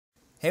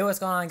Hey, what's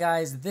going on,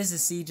 guys? This is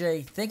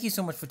CJ. Thank you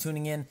so much for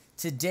tuning in.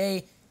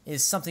 Today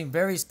is something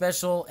very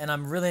special and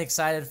I'm really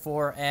excited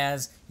for,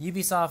 as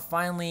Ubisoft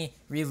finally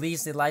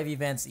released the live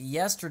events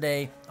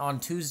yesterday on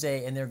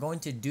Tuesday, and they're going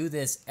to do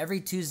this every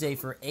Tuesday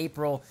for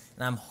April,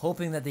 and I'm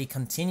hoping that they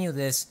continue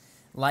this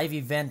live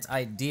event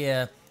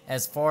idea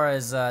as far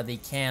as they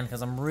can,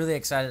 because I'm really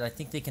excited. I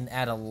think they can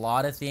add a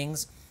lot of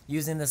things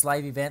using this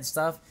live event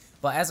stuff,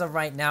 but as of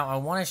right now, I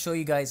want to show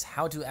you guys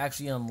how to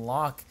actually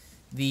unlock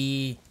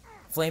the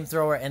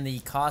FlameThrower and the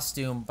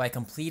costume by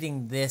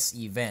completing this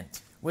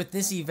event. With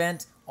this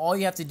event, all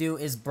you have to do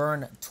is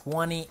burn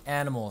 20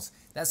 animals.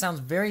 That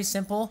sounds very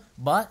simple,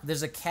 but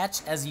there's a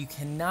catch, as you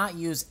cannot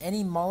use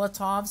any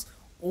Molotovs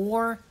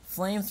or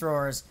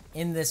flamethrowers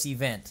in this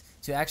event.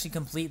 To actually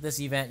complete this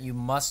event, you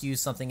must use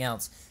something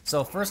else.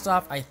 So first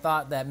off, I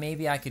thought that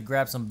maybe I could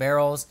grab some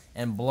barrels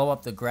and blow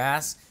up the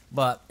grass,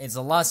 but it's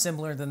a lot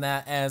simpler than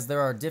that, as there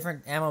are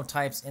different ammo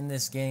types in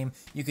this game.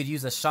 You could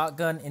use a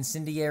shotgun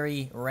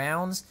incendiary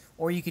rounds,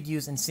 or you could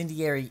use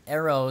incendiary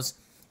arrows,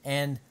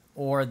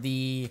 or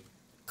the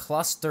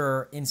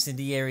cluster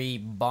incendiary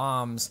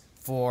bombs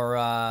for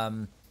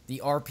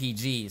the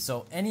RPG.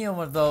 So any one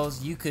of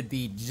those you could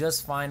be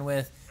just fine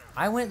with.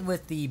 I went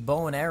with the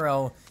bow and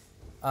arrow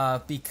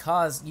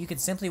because you can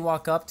simply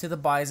walk up to the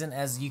bison,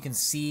 as you can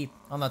see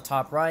on the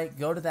top right.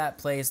 Go to that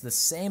place, the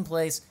same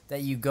place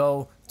that you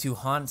go to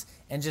hunt,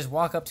 and just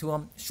walk up to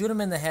him, shoot him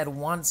in the head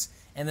once,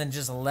 and then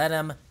just let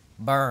him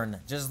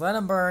burn. Just let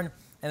him burn,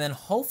 and then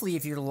hopefully,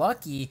 if you're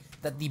lucky,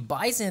 that the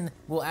bison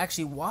will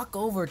actually walk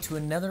over to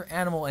another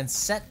animal and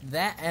set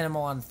that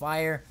animal on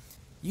fire.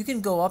 You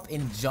can go up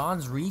in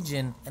John's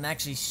region and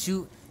actually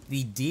shoot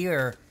the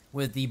deer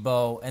with the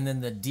bow, and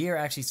then the deer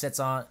actually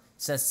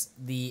sets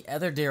the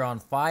other deer on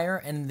fire,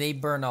 and they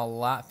burn a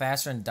lot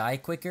faster and die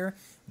quicker.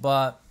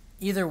 But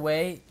either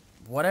way,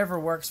 whatever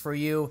works for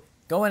you,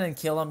 go in and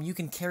kill them. You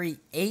can carry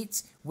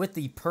 8 with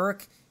the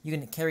perk. You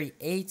can carry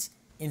 8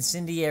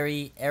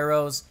 incendiary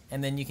arrows,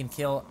 and then you can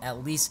kill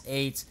at least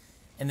 8,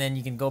 and then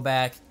you can go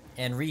back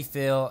and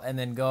refill, and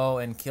then go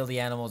and kill the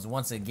animals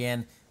once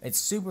again. It's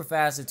super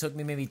fast. It took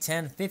me maybe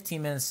 10-15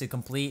 minutes to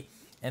complete,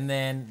 and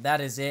then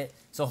that is it.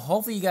 So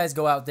hopefully you guys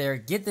go out there,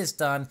 get this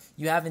done.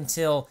 You have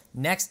until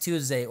next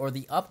Tuesday or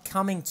the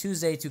upcoming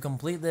Tuesday to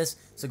complete this,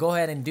 so go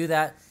ahead and do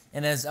that.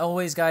 And as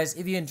always, guys,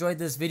 if you enjoyed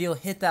this video,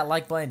 hit that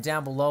like button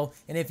down below,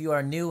 and if you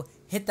are new,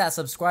 hit that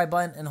subscribe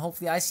button, and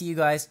hopefully I see you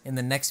guys in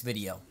the next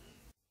video.